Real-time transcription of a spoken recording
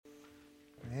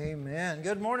Amen.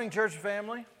 Good morning, church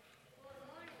family.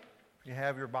 If you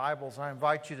have your Bibles, I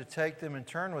invite you to take them and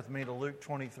turn with me to Luke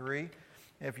 23.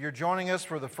 If you're joining us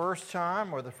for the first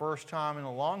time or the first time in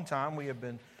a long time, we have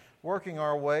been working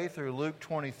our way through Luke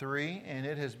 23, and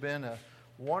it has been a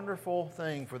wonderful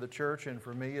thing for the church and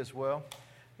for me as well.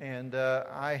 And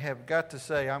I have got to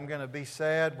say, I'm going to be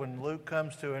sad when Luke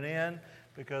comes to an end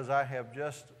because I have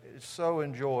just so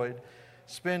enjoyed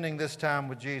spending this time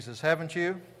with Jesus. Haven't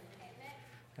you?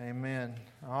 Amen.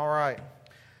 All right.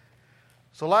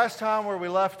 So last time where we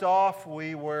left off,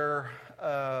 we were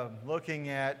looking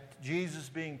at Jesus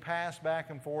being passed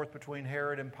back and forth between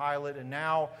Herod and Pilate. And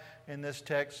now in this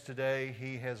text today,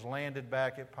 he has landed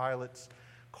back at Pilate's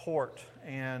court.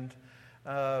 And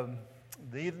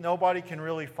nobody can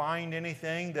really find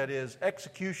anything that is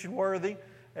execution worthy,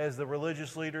 as the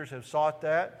religious leaders have sought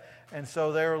that. And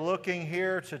so they're looking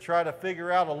here to try to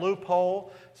figure out a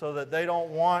loophole so that they don't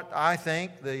want, I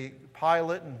think, the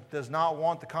Pilate does not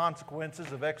want the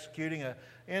consequences of executing an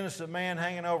innocent man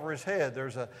hanging over his head.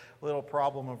 There's a little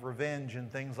problem of revenge and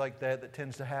things like that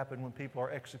tends to happen when people are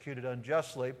executed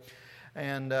unjustly.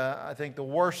 And I think the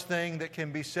worst thing that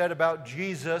can be said about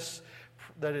Jesus,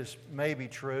 that is maybe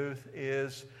truth,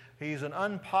 is he's an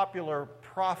unpopular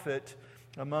prophet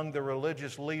among the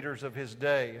religious leaders of his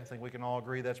day. I think we can all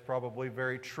agree that's probably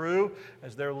very true,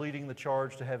 as they're leading the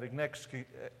charge to have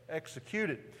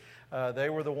executed. They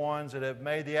were the ones that have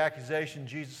made the accusation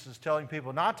Jesus is telling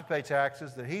people not to pay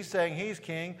taxes, that he's saying he's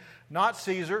king, not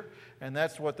Caesar, and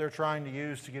that's what they're trying to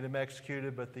use to get him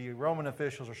executed, but the Roman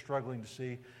officials are struggling to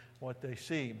see what they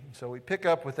see. So we pick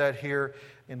up with that here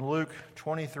in Luke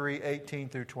 23, 18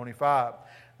 through 25.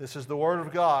 This is the word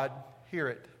of God. Hear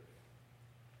it.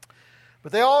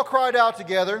 But they all cried out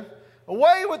together,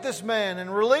 "Away with this man,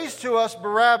 and release to us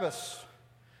Barabbas,"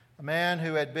 a man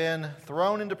who had been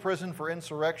thrown into prison for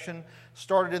insurrection,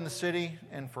 started in the city,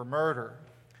 and for murder.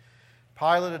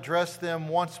 Pilate addressed them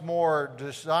once more,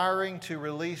 desiring to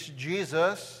release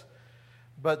Jesus,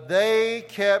 but they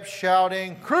kept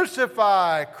shouting,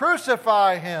 "Crucify,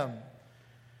 crucify him."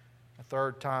 A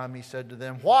third time he said to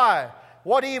them, "Why?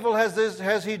 What evil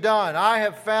has he done? I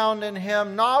have found in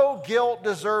him no guilt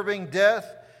deserving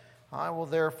death. I will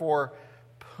therefore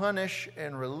punish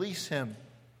and release him."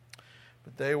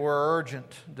 But they were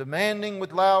urgent, demanding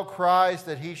with loud cries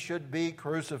that he should be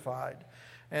crucified,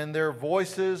 and their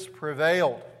voices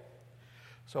prevailed.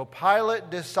 So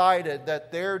Pilate decided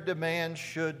that their demand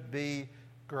should be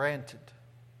granted.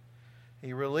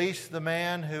 He released the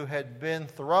man who had been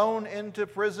thrown into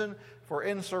prison for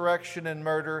insurrection and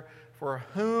murder, for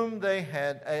whom they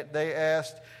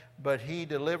asked, but he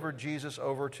delivered Jesus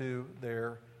over to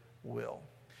their will.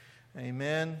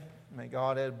 Amen. May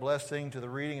God add blessing to the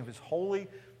reading of His holy,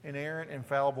 inerrant,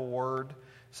 infallible Word.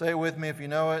 Say it with me if you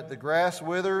know it. The grass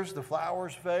withers, the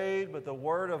flowers fade, but the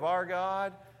Word of our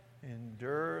God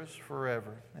endures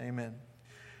forever. Amen.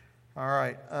 All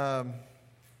right.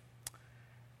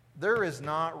 There is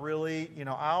not really,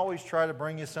 I always try to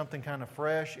bring you something kind of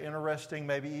fresh, interesting,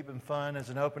 maybe even fun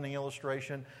as an opening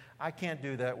illustration. I can't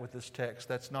do that with this text.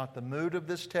 That's not the mood of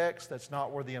this text. That's not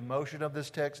where the emotion of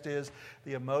this text is.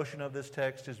 The emotion of this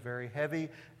text is very heavy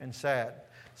and sad.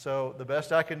 So the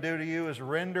best I can do to you is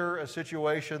render a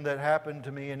situation that happened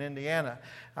to me in Indiana.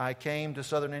 I came to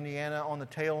southern Indiana on the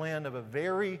tail end of a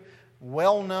very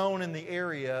well-known in the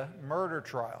area murder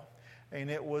trial. And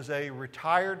it was a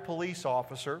retired police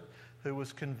officer who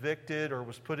was convicted or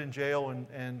was put in jail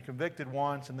and convicted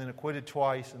once and then acquitted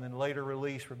twice and then later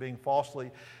released for being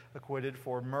falsely acquitted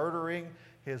for murdering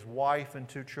his wife and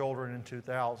 2 children in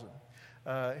 2000.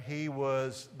 He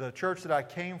was the church that I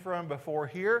came from before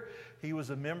here. He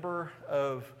was a member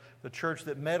of the church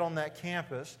that met on that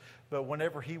campus, but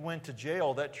whenever he went to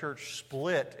jail, that church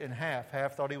split in half.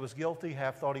 Half thought he was guilty,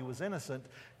 half thought he was innocent,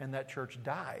 and that church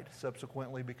died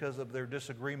subsequently because of their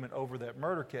disagreement over that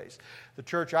murder case. The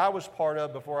church I was part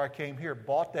of before I came here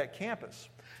bought that campus,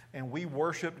 and we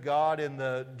worshiped God in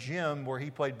the gym where he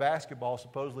played basketball,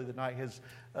 supposedly the night his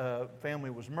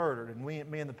family was murdered. And me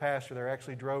and the pastor there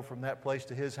actually drove from that place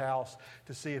to his house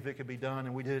to see if it could be done,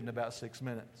 and we did it in about 6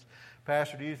 minutes.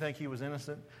 Pastor, do you think he was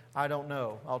innocent? I don't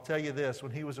know. I'll tell you this.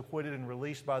 When he was acquitted and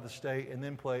released by the state and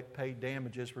then paid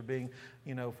damages for being,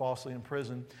 falsely in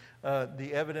prison, the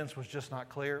evidence was just not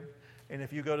clear. And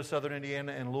if you go to southern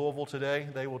Indiana and Louisville today,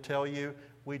 they will tell you,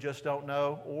 we just don't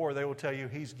know, or they will tell you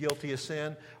he's guilty of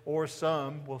sin, or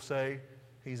some will say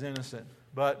he's innocent.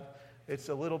 But it's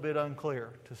a little bit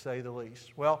unclear, to say the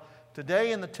least. Well,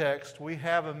 today in the text, we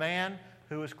have a man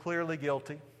who is clearly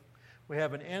guilty. We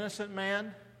have an innocent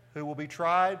man who will be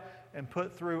tried and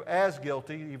put through as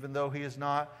guilty, even though he is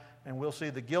not and we'll see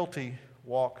the guilty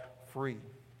walk free.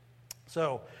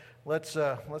 So let's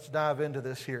dive into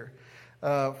this here.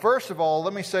 First of all,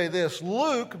 let me say this.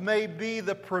 Luke may be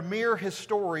the premier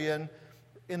historian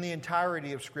in the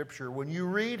entirety of Scripture. When you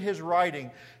read his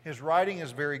writing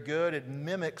is very good. It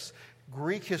mimics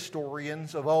Greek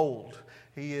historians of old.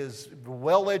 He is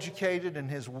well educated, and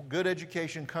his good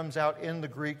education comes out in the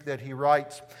Greek that he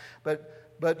writes.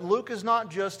 But Luke is not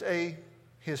just a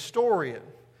historian.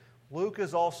 Luke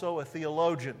is also a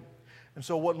theologian. And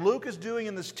so what Luke is doing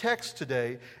in this text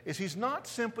today is he's not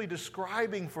simply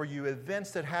describing for you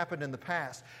events that happened in the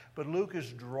past, but Luke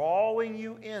is drawing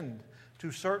you in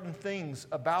to certain things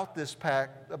about this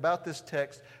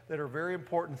text that are very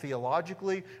important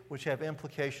theologically, which have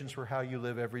implications for how you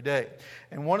live every day.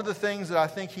 And one of the things that I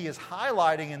think he is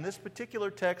highlighting in this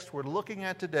particular text we're looking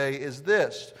at today is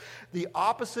this: the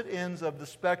opposite ends of the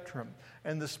spectrum.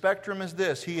 And the spectrum is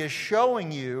this: he is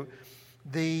showing you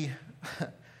the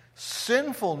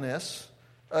sinfulness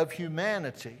of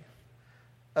humanity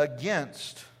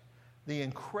against the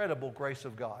incredible grace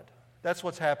of God. That's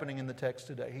what's happening in the text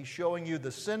today. He's showing you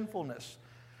the sinfulness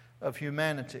of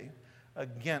humanity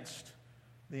against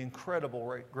the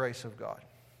incredible grace of God.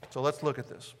 So let's look at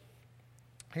this.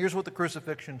 Here's what the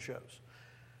crucifixion shows.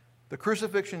 The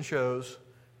crucifixion shows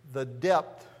the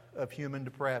depth of human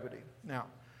depravity. Now,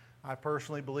 I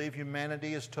personally believe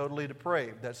humanity is totally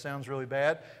depraved. That sounds really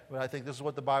bad, but I think this is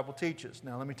what the Bible teaches.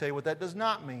 Now, let me tell you what that does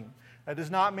not mean. That does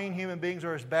not mean human beings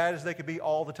are as bad as they could be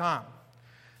all the time.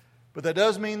 But that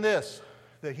does mean this,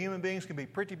 that human beings can be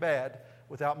pretty bad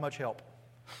without much help.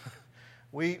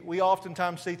 We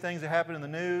oftentimes see things that happen in the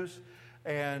news,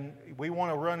 and we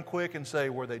want to run quick and say,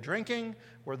 were they drinking?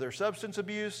 Were there substance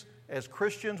abuse? As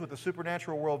Christians with a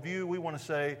supernatural worldview, we want to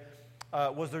say,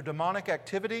 was there demonic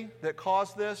activity that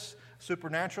caused this?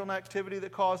 Supernatural activity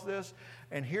that caused this?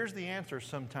 And here's the answer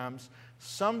sometimes.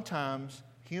 Sometimes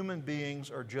human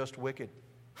beings are just wicked.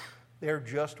 They're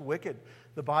just wicked.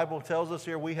 The Bible tells us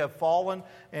here we have fallen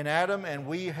in Adam, and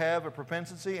we have a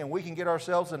propensity, and we can get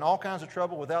ourselves in all kinds of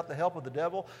trouble without the help of the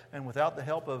devil and without the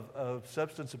help of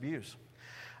substance abuse.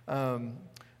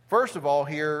 First of all,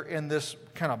 here in this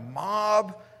kind of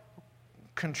mob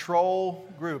control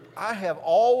group, I have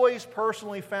always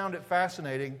personally found it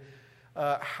fascinating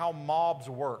how mobs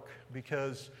work,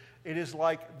 because it is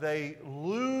like they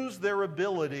lose their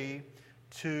ability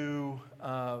to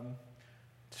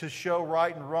show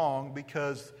right and wrong,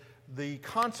 because the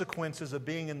consequences of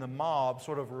being in the mob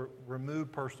sort of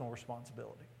remove personal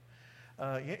responsibility.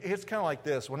 It's kind of like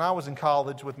this. When I was in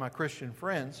college with my Christian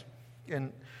friends,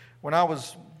 and when I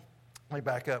was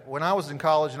in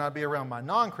college and I'd be around my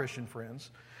non-Christian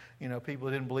friends, people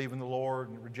who didn't believe in the Lord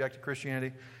and rejected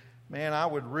Christianity, man, I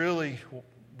would really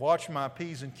watch my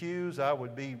P's and Q's. I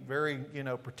would be very,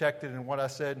 protected in what I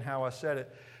said and how I said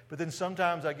it. But then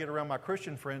sometimes I get around my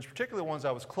Christian friends, particularly the ones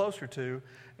I was closer to,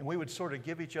 and we would sort of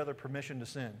give each other permission to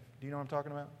sin. Do you know what I'm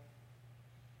talking about?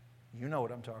 You know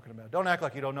what I'm talking about. Don't act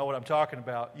like you don't know what I'm talking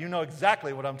about. You know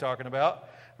exactly what I'm talking about,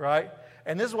 right?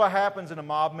 And this is what happens in a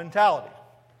mob mentality.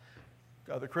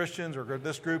 Other Christians or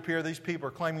this group here, these people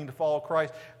are claiming to follow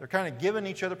Christ. They're kind of giving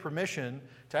each other permission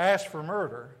to ask for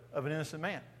murder of an innocent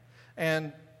man.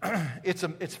 And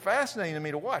it's fascinating to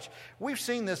me to watch. We've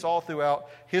seen this all throughout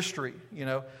history,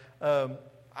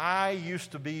 I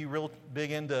used to be real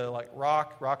big into like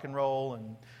rock and roll,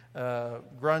 and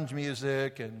grunge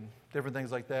music and different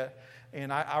things like that.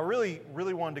 And I really,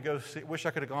 really wanted to go see, wish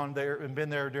I could have gone there and been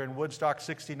there during Woodstock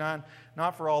 69,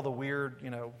 not for all the weird,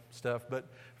 stuff, but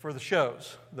for the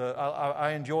shows.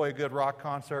 I enjoy a good rock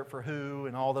concert for Who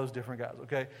and all those different guys,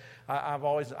 okay? I've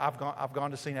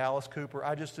gone to see Alice Cooper.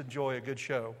 I just enjoy a good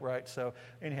show, right? So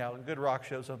anyhow, a good rock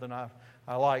show is something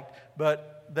I liked.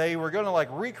 But they were going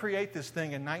to recreate this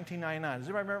thing in 1999. Does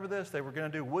anybody remember this? They were going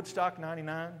to do Woodstock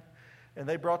 99, and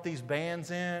they brought these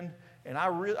bands in. And I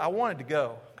wanted to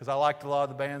go because I liked a lot of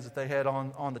the bands that they had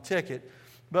on the ticket.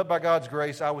 But by God's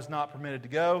grace, I was not permitted to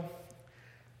go.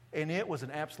 And it was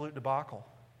an absolute debacle.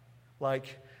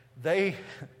 They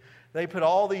put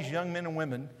all these young men and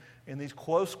women in these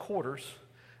close quarters,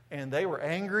 and they were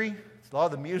angry. A lot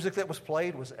of the music that was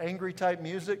played was angry type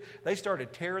music. They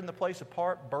started tearing the place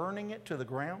apart, burning it to the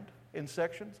ground in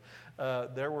sections.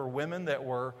 There were women that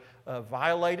were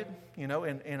violated, in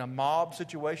a mob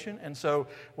situation. And so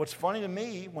what's funny to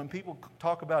me, when people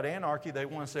talk about anarchy, they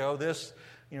want to say, this,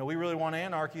 we really want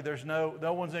anarchy. There's no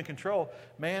one's in control.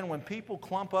 Man, when people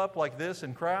clump up like this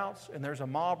in crowds and there's a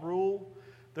mob rule,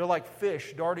 they're like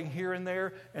fish darting here and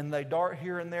there, and they dart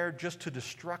here and there just to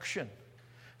destruction.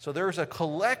 So there's a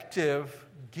collective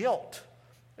guilt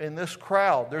in this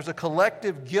crowd. There's a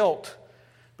collective guilt.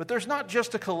 But there's not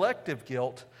just a collective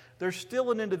guilt, there's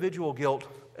still an individual guilt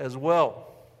as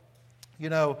well. You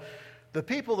know, the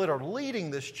people that are leading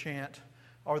this chant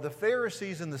are the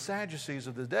Pharisees and the Sadducees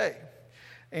of the day.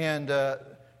 And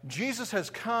Jesus has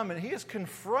come and he has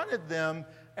confronted them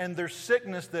and their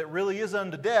sickness that really is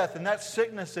unto death. And that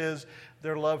sickness is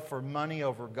their love for money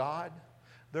over God,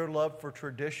 their love for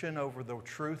tradition over the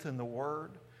truth and the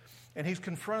Word. And he's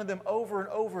confronted them over and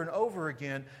over and over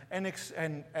again. And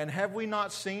have we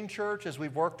not seen, church, as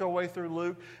we've worked our way through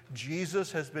Luke,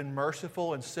 Jesus has been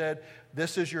merciful and said,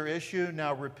 this is your issue,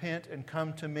 now repent and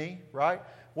come to me, right?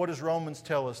 What does Romans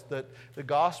tell us? That the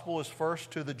gospel is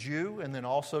first to the Jew and then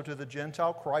also to the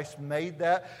Gentile. Christ made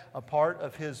that a part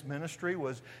of his ministry,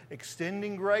 was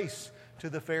extending grace to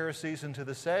the Pharisees and to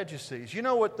the Sadducees. You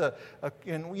know what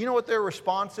their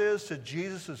response is to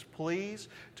Jesus' pleas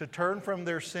to turn from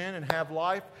their sin and have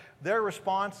life? Their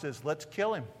response is, let's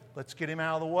kill him. Let's get him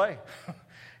out of the way.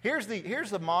 Here's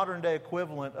the modern day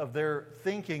equivalent of their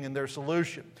thinking and their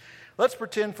solution. Let's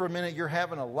pretend for a minute you're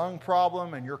having a lung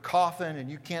problem and you're coughing and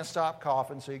you can't stop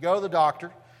coughing. So you go to the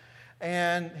doctor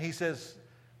and he says,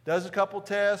 does a couple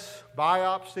tests,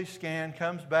 biopsy, scan,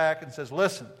 comes back and says,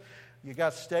 listen, you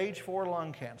got stage 4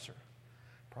 lung cancer.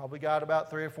 Probably got about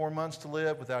 3 or 4 months to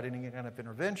live without any kind of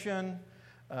intervention,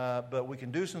 but we can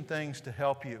do some things to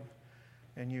help you.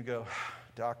 And you go,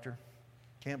 doctor,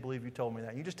 can't believe you told me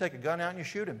that. You just take a gun out and you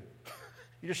shoot him.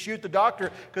 You just shoot the doctor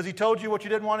because he told you what you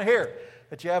didn't want to hear,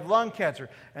 that you have lung cancer.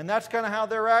 And that's kind of how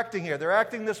they're acting here. They're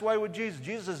acting this way with Jesus.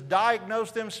 Jesus has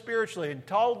diagnosed them spiritually and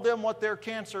told them what their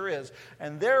cancer is.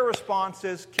 And their response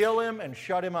is, kill him and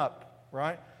shut him up,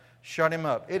 right? Shut him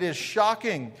up. It is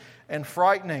shocking and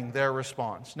frightening, their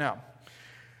response. Now,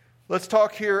 let's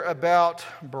talk here about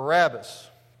Barabbas.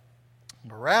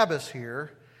 Barabbas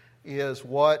here is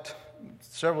what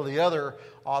several of the other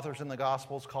authors in the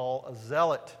Gospels call a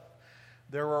zealot.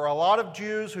 There were a lot of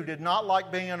Jews who did not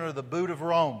like being under the boot of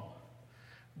Rome.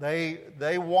 They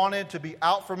wanted to be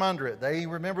out from under it. They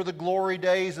remember the glory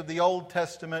days of the Old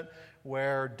Testament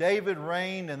where David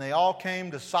reigned and they all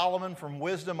came to Solomon from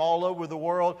wisdom all over the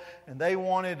world, and they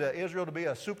wanted Israel to be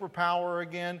a superpower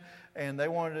again, and they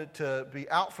wanted it to be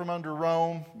out from under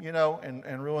Rome,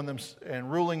 and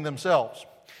ruling themselves.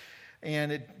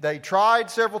 And they tried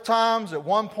several times. At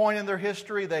one point in their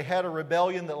history, they had a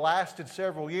rebellion that lasted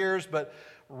several years, but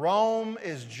Rome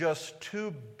is just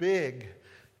too big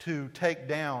to take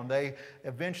down. They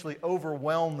eventually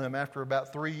overwhelmed them after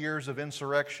about 3 years of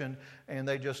insurrection, and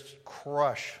they just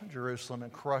crush Jerusalem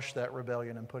and crush that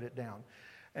rebellion and put it down.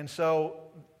 And so,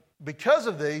 because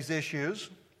of these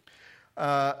issues,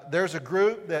 there's a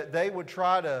group that they would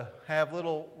try to have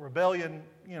little rebellion,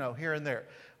 here and there.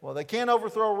 Well, they can't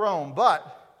overthrow Rome,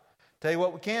 but tell you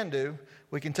what we can do.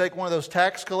 We can take one of those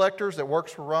tax collectors that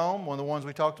works for Rome, one of the ones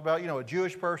we talked about, a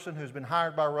Jewish person who's been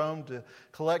hired by Rome to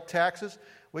collect taxes.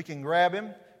 We can grab him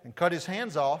and cut his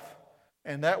hands off,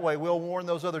 and that way we'll warn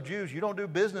those other Jews, you don't do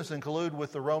business and collude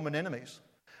with the Roman enemies.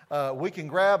 We can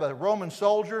grab a Roman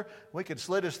soldier, we could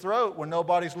slit his throat when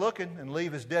nobody's looking and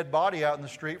leave his dead body out in the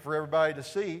street for everybody to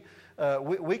see.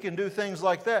 We can do things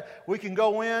like that. We can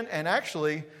go in and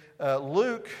actually...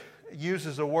 Luke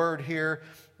uses a word here,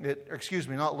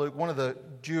 not Luke, one of the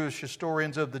Jewish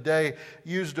historians of the day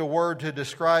used a word to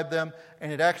describe them,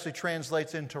 and it actually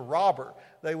translates into robber.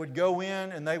 They would go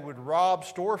in and they would rob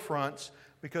storefronts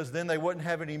because then they wouldn't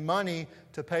have any money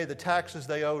to pay the taxes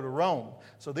they owe to Rome.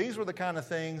 So these were the kind of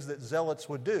things that zealots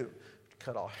would do.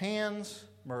 Cut off hands,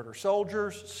 murder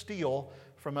soldiers, steal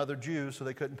from other Jews so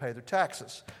they couldn't pay their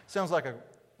taxes. Sounds like a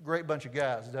great bunch of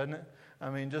guys, doesn't it? I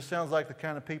mean, just sounds like the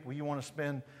kind of people you want to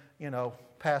spend,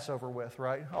 Passover with,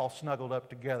 right? All snuggled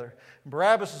up together. And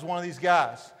Barabbas is one of these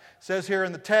guys. It says here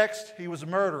in the text, he was a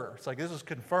murderer. It's like this is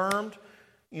confirmed,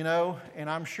 and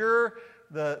I'm sure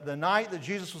the night that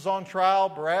Jesus was on trial,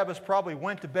 Barabbas probably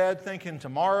went to bed thinking,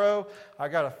 tomorrow I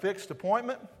got a fixed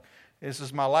appointment. This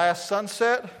is my last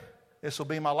sunset. This will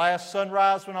be my last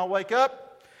sunrise when I wake up.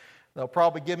 They'll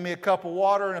probably give me a cup of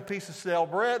water and a piece of stale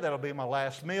bread. That'll be my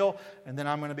last meal. And then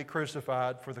I'm going to be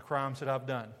crucified for the crimes that I've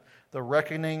done. The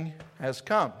reckoning has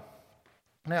come.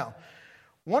 Now,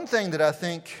 one thing that I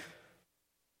think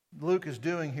Luke is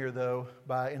doing here, though,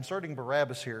 by inserting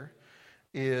Barabbas here,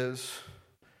 is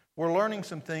we're learning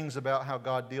some things about how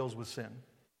God deals with sin.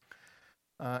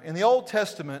 In the Old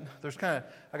Testament,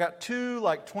 I got two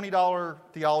 $20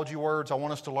 theology words I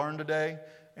want us to learn today,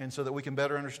 and so that we can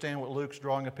better understand what Luke's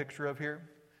drawing a picture of here.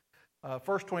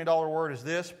 First $20 word is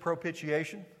this,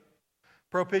 propitiation.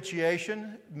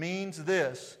 Propitiation means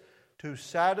this, to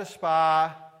satisfy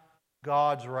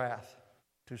God's wrath.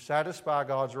 To satisfy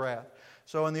God's wrath.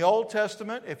 So in the Old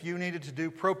Testament, if you needed to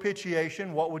do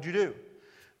propitiation, what would you do?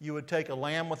 You would take a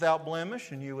lamb without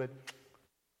blemish and you would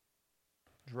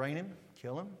drain him,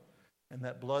 kill him, and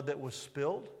that blood that was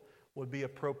spilled would be a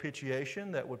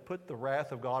propitiation that would put the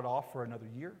wrath of God off for another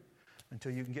year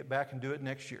until you can get back and do it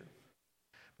next year.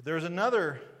 But there's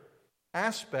another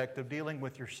aspect of dealing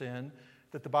with your sin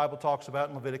that the Bible talks about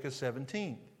in Leviticus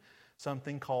 17,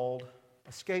 something called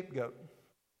a scapegoat.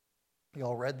 You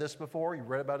all read this before? You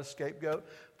read about a scapegoat,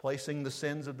 placing the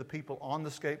sins of the people on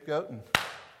the scapegoat and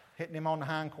hitting him on the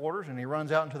hindquarters, and he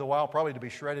runs out into the wild, probably to be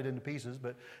shredded into pieces,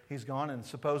 but he's gone, and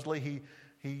supposedly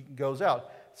he goes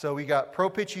out. So we got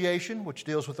propitiation, which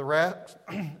deals with the wrath.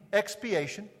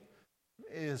 Expiation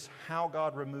is how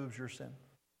God removes your sin.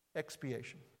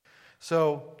 Expiation.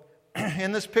 So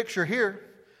in this picture here,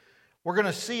 we're going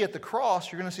to see at the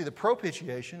cross, you're going to see the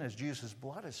propitiation as Jesus'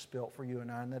 blood is spilt for you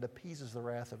and I, and that appeases the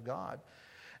wrath of God.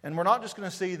 And we're not just going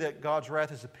to see that God's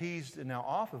wrath is appeased and now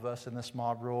off of us in this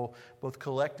mob rule, both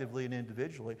collectively and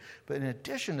individually. But in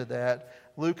addition to that,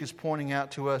 Luke is pointing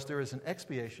out to us there is an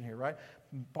expiation here, right?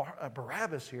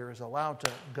 Barabbas here is allowed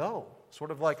to go,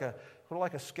 sort of like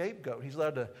a scapegoat. He's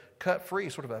allowed to cut free,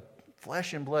 sort of a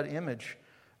flesh and blood image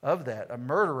of that. A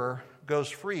murderer goes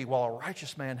free while a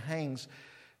righteous man hangs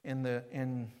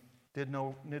did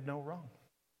no wrong.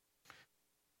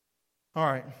 All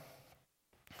right.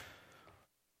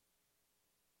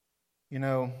 You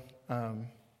want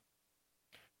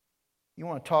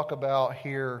to talk about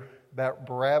here about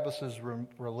Barabbas'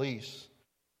 release.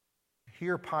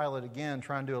 Here Pilate again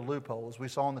trying to do a loophole. As we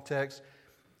saw in the text,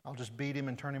 I'll just beat him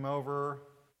and turn him over.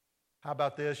 How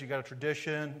about this? You got a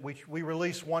tradition. We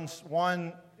release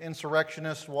one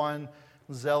insurrectionist, one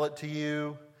zealot to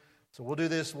you. So we'll do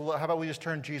this. How about we just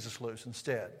turn Jesus loose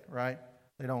instead, right?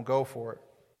 They don't go for it.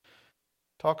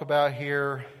 Talk about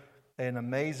here an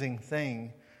amazing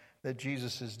thing that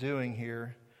Jesus is doing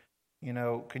here.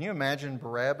 Can you imagine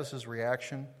Barabbas'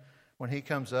 reaction when he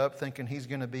comes up thinking he's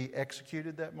going to be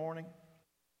executed that morning?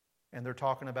 And they're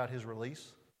talking about his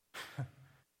release?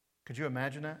 Could you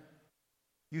imagine that?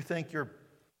 You think your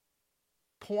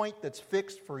point that's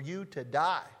fixed for you to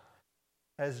die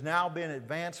has now been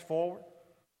advanced forward?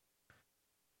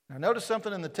 Now notice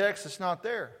something in the text that's not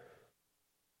there.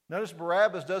 Notice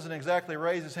Barabbas doesn't exactly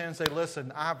raise his hand and say,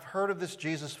 listen, I've heard of this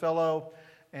Jesus fellow,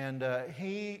 and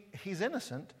he's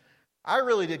innocent. I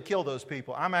really did kill those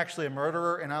people. I'm actually a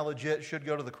murderer, and I legit should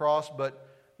go to the cross, but,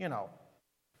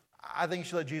 I think you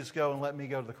should let Jesus go and let me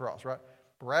go to the cross, right?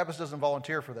 Barabbas doesn't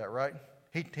volunteer for that, right?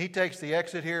 He takes the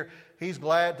exit here. He's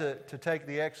glad to take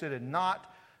the exit and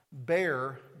not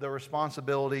bear the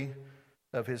responsibility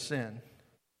of his sin.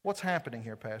 What's happening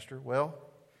here, Pastor? Well,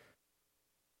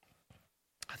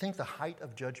 I think the height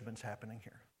of judgment's happening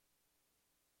here.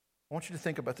 I want you to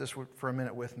think about this for a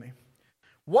minute with me.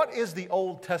 What is the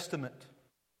Old Testament?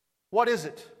 What is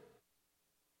it?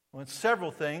 Well, it's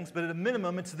several things, but at a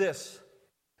minimum, it's this.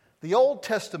 The Old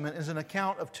Testament is an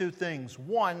account of two things.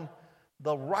 One,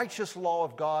 the righteous law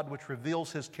of God, which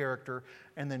reveals His character.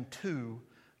 And then two,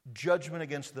 judgment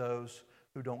against those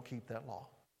who don't keep that law.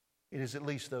 It is at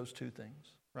least those two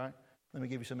things, right? Let me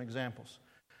give you some examples.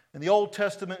 In the Old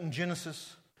Testament, in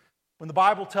Genesis, when the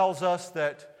Bible tells us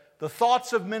that the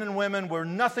thoughts of men and women were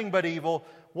nothing but evil,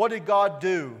 what did God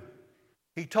do?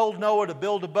 He told Noah to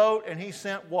build a boat, and He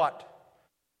sent what?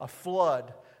 A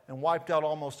flood, and wiped out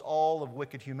almost all of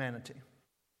wicked humanity.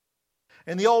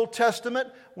 In the Old Testament,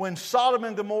 when Sodom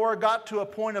and Gomorrah got to a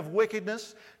point of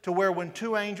wickedness to where when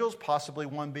two angels, possibly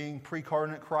one being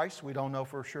pre-incarnate Christ, we don't know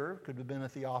for sure, could have been a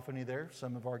theophany there,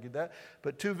 some have argued that,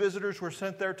 but two visitors were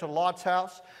sent there to Lot's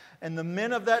house, and the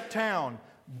men of that town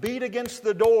beat against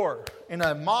the door in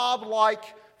a mob-like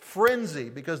frenzy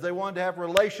because they wanted to have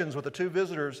relations with the two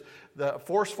visitors, the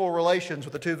forceful relations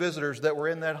with the two visitors that were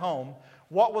in that home.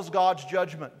 What was God's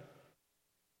judgment?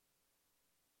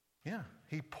 Yeah,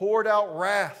 He poured out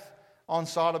wrath on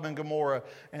Sodom and Gomorrah,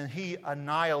 and He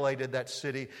annihilated that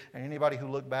city, and anybody who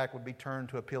looked back would be turned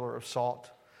to a pillar of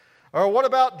salt. Or what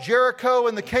about Jericho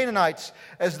and the Canaanites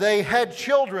as they had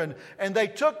children, and they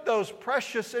took those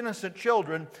precious innocent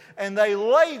children and they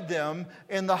laid them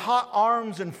in the hot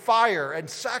arms and fire and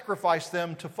sacrificed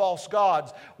them to false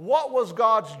gods? What was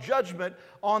God's judgment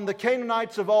on the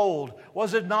Canaanites of old?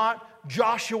 Was it not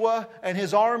Joshua and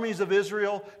his armies of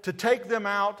Israel to take them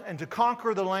out and to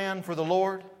conquer the land for the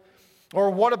Lord? Or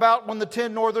what about when the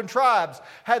 10 northern tribes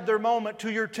had their moment,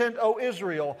 "To your tent, O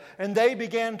Israel," and they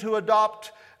began to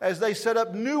adopt, as they set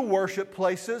up new worship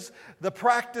places, the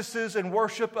practices and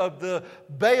worship of the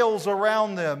Baals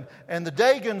around them and the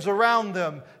Dagons around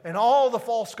them and all the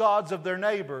false gods of their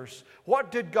neighbors?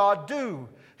 What did God do?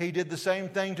 He did the same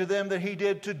thing to them that He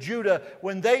did to Judah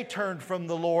when they turned from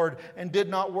the Lord and did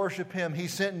not worship Him. He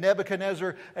sent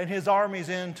Nebuchadnezzar and his armies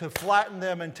in to flatten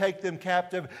them and take them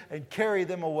captive and carry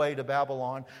them away to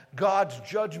Babylon. God's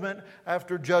judgment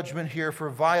after judgment here for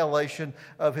violation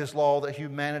of His law that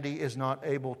humanity is not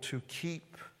able to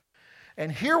keep.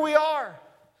 And here we are.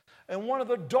 In one of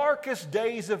the darkest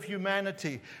days of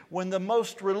humanity, when the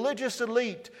most religious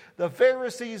elite, the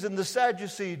Pharisees and the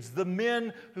Sadducees, the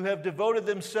men who have devoted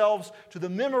themselves to the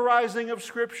memorizing of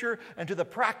Scripture and to the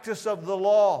practice of the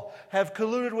law, have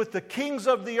colluded with the kings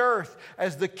of the earth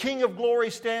as the King of glory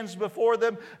stands before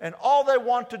them, and all they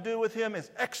want to do with Him is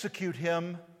execute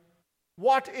Him.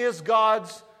 What is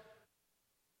God's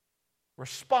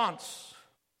response?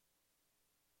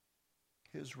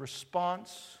 His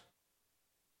response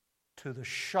to the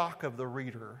shock of the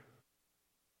reader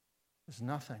is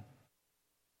nothing.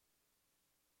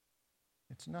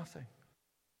 It's nothing.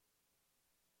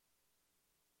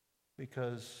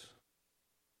 Because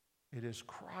it is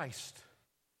Christ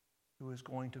who is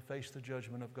going to face the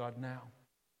judgment of God now.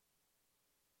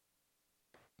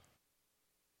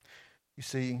 You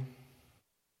see,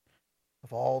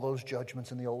 of all those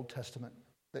judgments in the Old Testament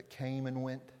that came and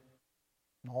went,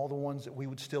 and all the ones that we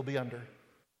would still be under,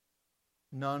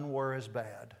 none were as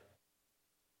bad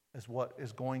as what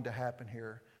is going to happen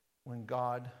here when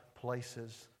God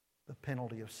places the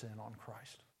penalty of sin on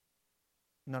Christ.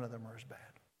 None of them are as bad.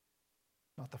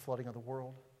 Not the flooding of the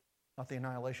world, not the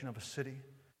annihilation of a city,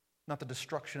 not the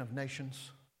destruction of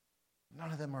nations.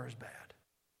 None of them are as bad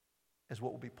as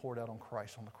what will be poured out on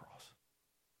Christ on the cross.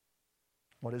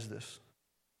 What is this?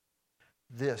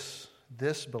 This,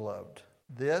 beloved,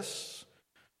 this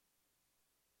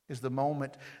is the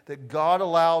moment that God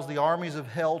allows the armies of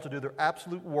hell to do their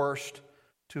absolute worst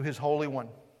to His Holy One.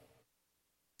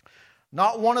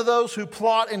 Not one of those who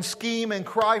plot and scheme and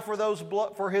cry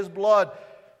for His blood.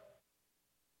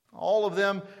 All of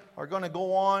them are going to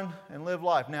go on and live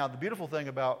life. Now, the beautiful thing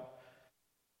about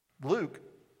Luke,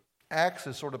 Acts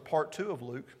is sort of part 2 of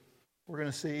Luke. We're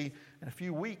going to see in a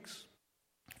few weeks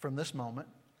from this moment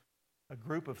a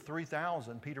group of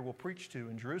 3,000 Peter will preach to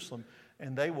in Jerusalem,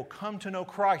 and they will come to know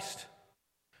Christ.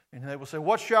 And they will say,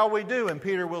 "What shall we do?" And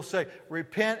Peter will say,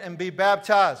 "Repent and be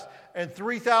baptized." And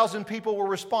 3,000 people will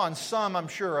respond. Some, I'm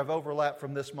sure, have overlapped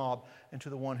from this mob into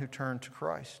the one who turned to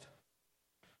Christ.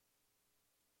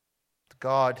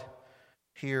 God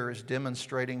here is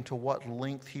demonstrating to what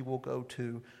length He will go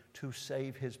to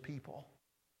save His people.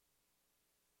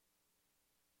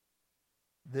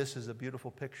 This is a beautiful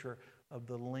picture of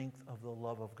the length of the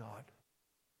love of God.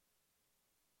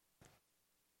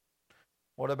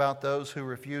 What about those who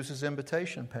refuse His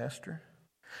invitation, Pastor?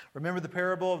 Remember the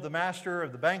parable of the master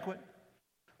of the banquet?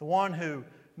 The one who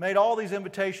made all these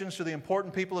invitations to the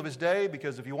important people of his day,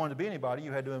 because if you wanted to be anybody,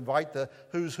 you had to invite the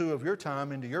who's who of your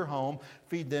time into your home,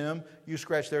 feed them, you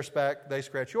scratch their back, they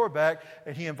scratch your back,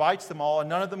 and he invites them all, and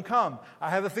none of them come. I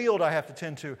have a field I have to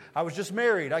tend to. I was just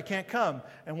married. I can't come.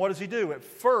 And what does he do? At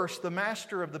first, the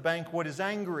master of the banquet is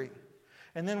angry.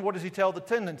 And then what does he tell the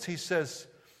attendants? He says,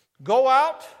 "Go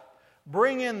out,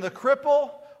 bring in the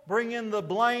cripple, bring in the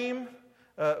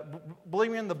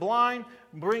bring in the blind,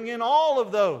 bring in all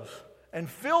of those, and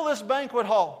fill this banquet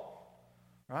hall."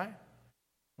 Right?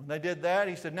 When they did that,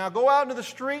 he said, "Now go out into the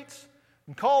streets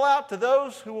and call out to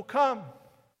those who will come."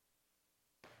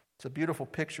 It's a beautiful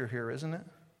picture here, isn't it?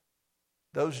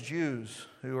 Those Jews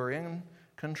who are in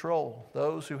control,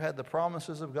 those who had the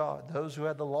promises of God, those who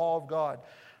had the law of God,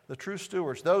 the true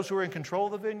stewards, those who are in control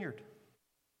of the vineyard.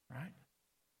 Right?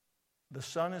 The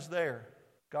Son is there.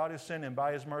 God has sent Him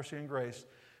by His mercy and grace.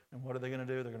 And what are they going to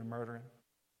do? They're going to murder Him.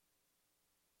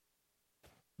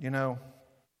 You know,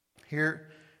 here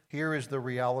is the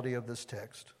reality of this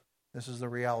text. This is the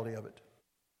reality of it.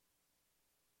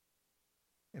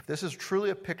 If this is truly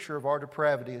a picture of our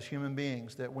depravity as human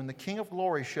beings, that when the King of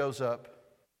Glory shows up,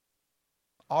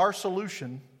 our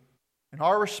solution and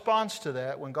our response to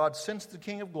that, when God sends the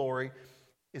King of Glory,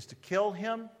 is to kill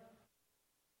Him.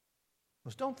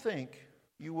 Because don't think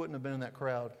you wouldn't have been in that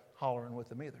crowd hollering with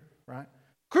them either, right?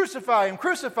 Crucify Him,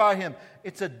 crucify Him.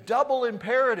 It's a double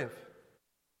imperative.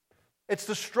 It's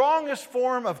the strongest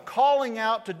form of calling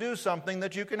out to do something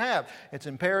that you can have. It's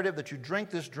imperative that you drink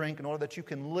this drink in order that you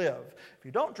can live. If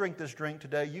you don't drink this drink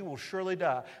today, you will surely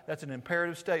die. That's an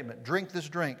imperative statement. Drink this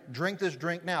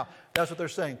drink now. That's what they're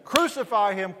saying.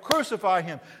 Crucify Him, crucify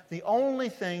Him. The only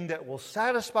thing that will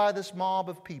satisfy this mob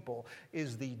of people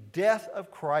is the death of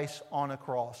Christ on a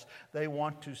cross. They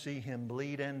want to see Him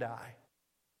bleed and die.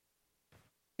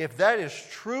 If that is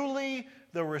truly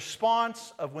the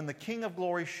response of when the King of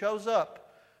Glory shows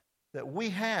up that we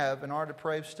have in our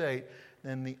depraved state,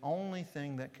 then the only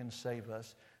thing that can save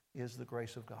us is the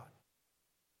grace of God.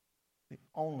 The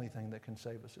only thing that can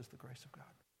save us is the grace of God.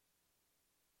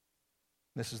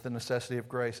 This is the necessity of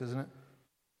grace, isn't it?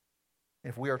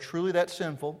 If we are truly that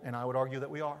sinful, and I would argue that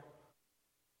we are,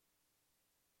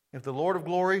 if the Lord of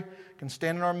glory can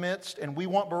stand in our midst and we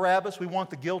want Barabbas, we want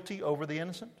the guilty over the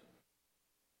innocent,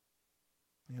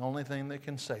 the only thing that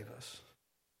can save us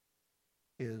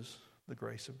is the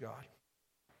grace of God.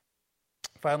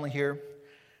 Finally here,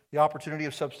 the opportunity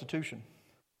of substitution.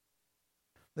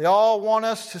 They all want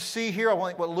us to see here, I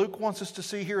think what Luke wants us to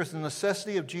see here is the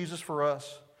necessity of Jesus for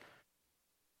us.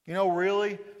 You know,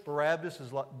 really, Barabbas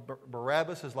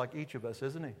is like each of us,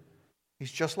 isn't he?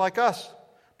 He's just like us.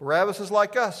 Barabbas is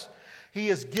like us. He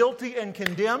is guilty and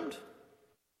condemned,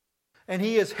 and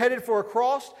he is headed for a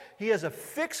cross. He has a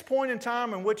fixed point in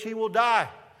time in which he will die.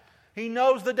 He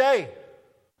knows the day.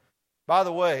 By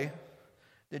the way,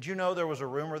 did you know there was a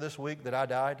rumor this week that I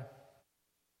died?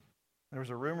 There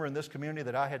was a rumor in this community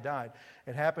that I had died.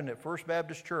 It happened at First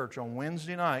Baptist Church on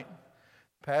Wednesday night.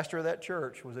 The pastor of that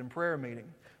church was in prayer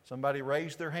meeting. Somebody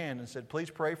raised their hand and said, please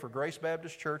pray for Grace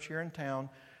Baptist Church here in town.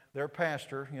 Their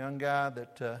pastor, a young guy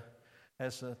that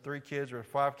has 3 kids or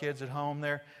 5 kids at home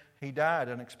there, he died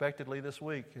unexpectedly this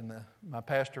week. And my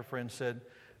pastor friend said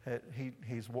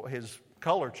his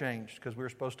color changed because we were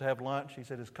supposed to have lunch. He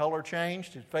said his color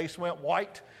changed, his face went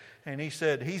white, and he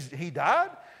said, he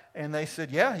died? And they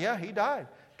said, yeah, he died.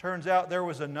 Turns out there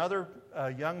was another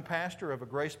young pastor of a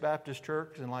Grace Baptist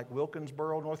church in like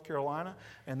Wilkinsboro, North Carolina,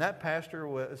 and that pastor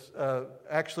was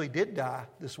actually did die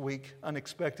this week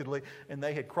unexpectedly, and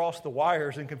they had crossed the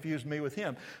wires and confused me with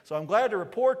him. So I'm glad to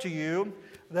report to you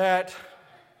that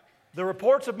the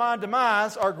reports of my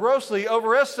demise are grossly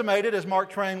overestimated, as Mark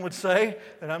Twain would say,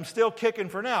 and I'm still kicking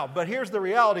for now. But here's the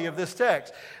reality of this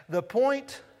text. The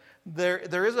point,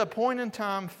 there is a point in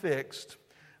time fixed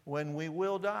when we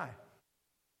will die.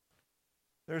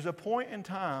 There's a point in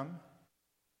time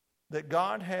that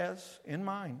God has in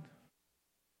mind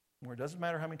where it doesn't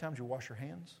matter how many times you wash your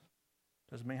hands,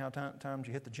 doesn't matter how many times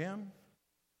you hit the gym,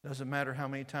 doesn't matter how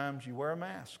many times you wear a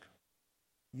mask.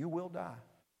 You will die.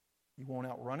 You won't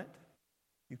outrun it.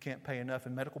 You can't pay enough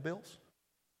in medical bills.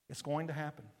 It's going to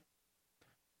happen.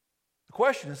 The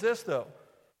question is this, though.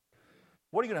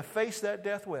 What are you going to face that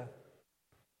death with?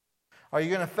 Are you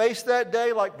going to face that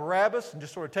day like Barabbas and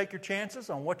just sort of take your chances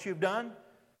on what you've done?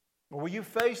 Or will you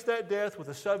face that death with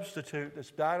a substitute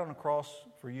that's died on a cross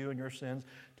for you and your sins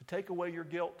to take away your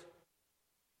guilt?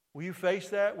 Will you face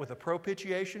that with a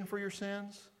propitiation for your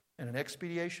sins and an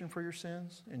expiation for your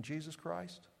sins in Jesus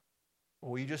Christ?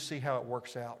 Or will you just see how it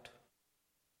works out?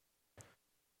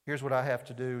 Here's what I have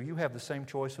to do. You have the same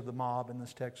choice of the mob in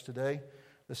this text today.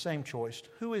 The same choice.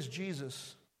 Who is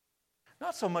Jesus?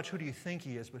 Not so much who do you think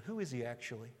he is, but who is he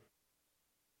actually?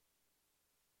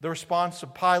 The response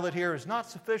of Pilate here is not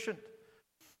sufficient.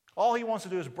 All he wants to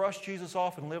do is brush Jesus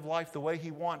off and live life the way he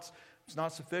wants. It's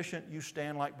not sufficient. You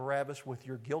stand like Barabbas with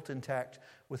your guilt intact,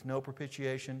 with no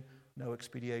propitiation, no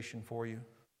expiation for you.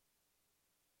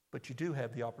 But you do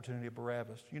have the opportunity of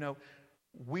Barabbas. You know,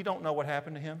 we don't know what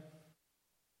happened to him.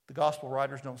 The gospel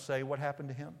writers don't say what happened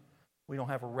to him. We don't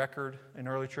have a record in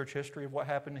early church history of what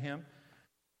happened to him.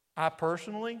 I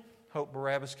personally hope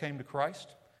Barabbas came to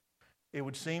Christ. It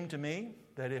would seem to me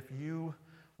that if you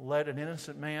let an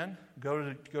innocent man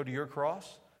go to your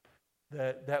cross,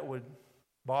 that would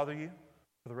bother you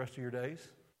for the rest of your days.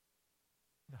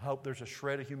 I hope there's a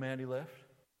shred of humanity left.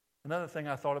 Another thing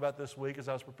I thought about this week as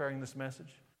I was preparing this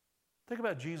message, think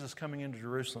about Jesus coming into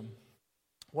Jerusalem.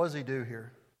 What does he do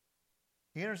here?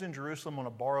 He enters in Jerusalem on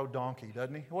a borrowed donkey,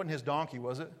 doesn't he? It wasn't his donkey,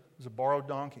 was it? It was a borrowed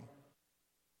donkey.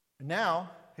 And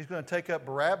now he's going to take up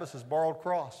Barabbas' borrowed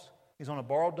cross. He's on a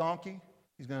borrowed donkey.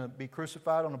 He's going to be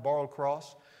crucified on a borrowed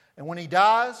cross. And when he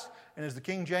dies, and as the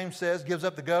King James says, gives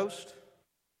up the ghost,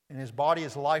 and his body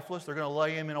is lifeless, they're going to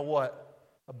lay him in a what?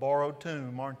 A borrowed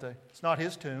tomb, aren't they? It's not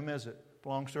his tomb, is it? It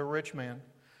belongs to a rich man.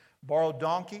 Borrowed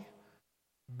donkey,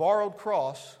 borrowed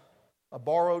cross, a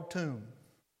borrowed tomb.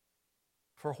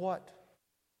 For what?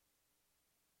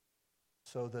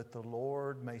 So that the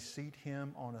Lord may seat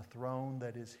him on a throne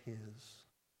that is his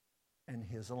and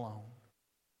his alone.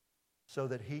 So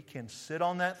that he can sit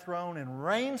on that throne and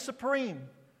reign supreme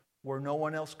where no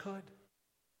one else could.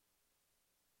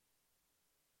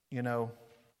 You know,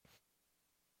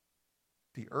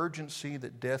 the urgency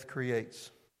that death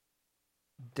creates.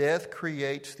 Death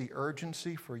creates the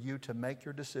urgency for you to make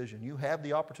your decision. You have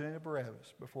the opportunity of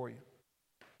Barabbas before you.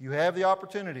 You have the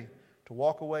opportunity to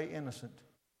walk away innocent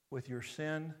with your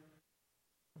sin,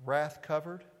 wrath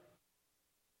covered,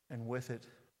 and with it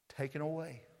taken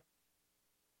away.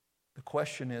 The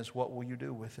question is, what will you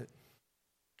do with it?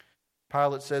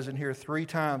 Pilate says in here 3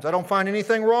 times, I don't find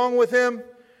anything wrong with him.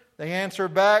 They answer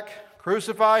back,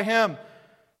 crucify him.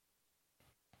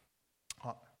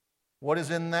 What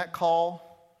is in that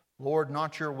call? Lord,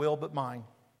 not your will but mine.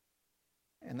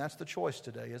 And that's the choice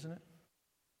today, isn't it?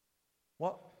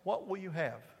 What will you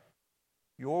have?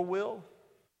 Your will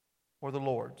or the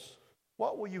Lord's?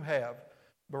 What will you have?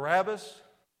 Barabbas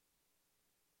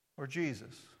or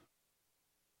Jesus?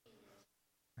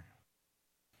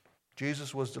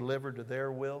 Jesus was delivered to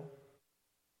their will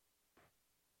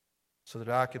so that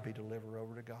I could be delivered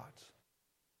over to God's.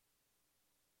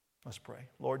 Let's pray.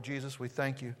 Lord Jesus, we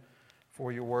thank you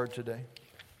for your word today.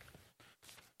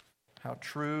 How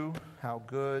true, how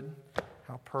good,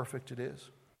 how perfect it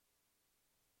is.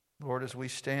 Lord, as we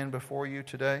stand before you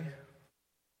today,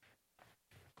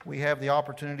 we have the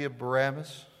opportunity of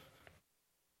Barabbas.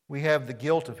 We have the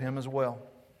guilt of him as well.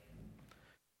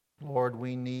 Lord,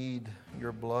 we need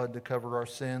your blood to cover our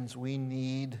sins. We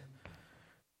need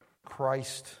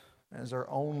Christ as our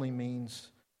only means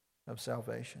of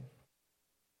salvation.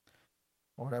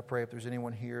 Lord, I pray if there's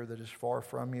anyone here that is far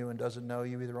from you and doesn't know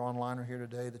you, either online or here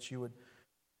today, that you would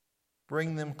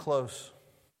bring them close,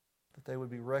 that they would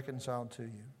be reconciled to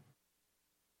you.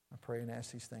 I pray and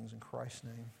ask these things in Christ's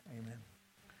name. Amen.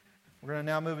 We're going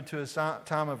to now move into a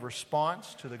time of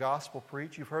response to the gospel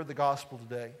preached. You've heard the gospel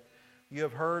today. You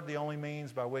have heard the only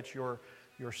means by which your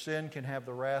sin can have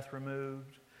the wrath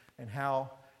removed and how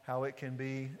it can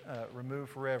be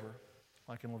removed forever,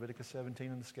 like in Leviticus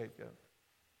 17 and the scapegoat.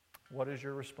 What is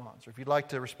your response? Or if you'd like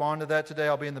to respond to that today,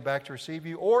 I'll be in the back to receive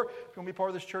you. Or if you want to be part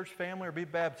of this church family or be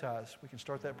baptized, we can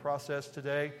start that process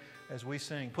today as we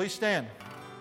sing. Please stand.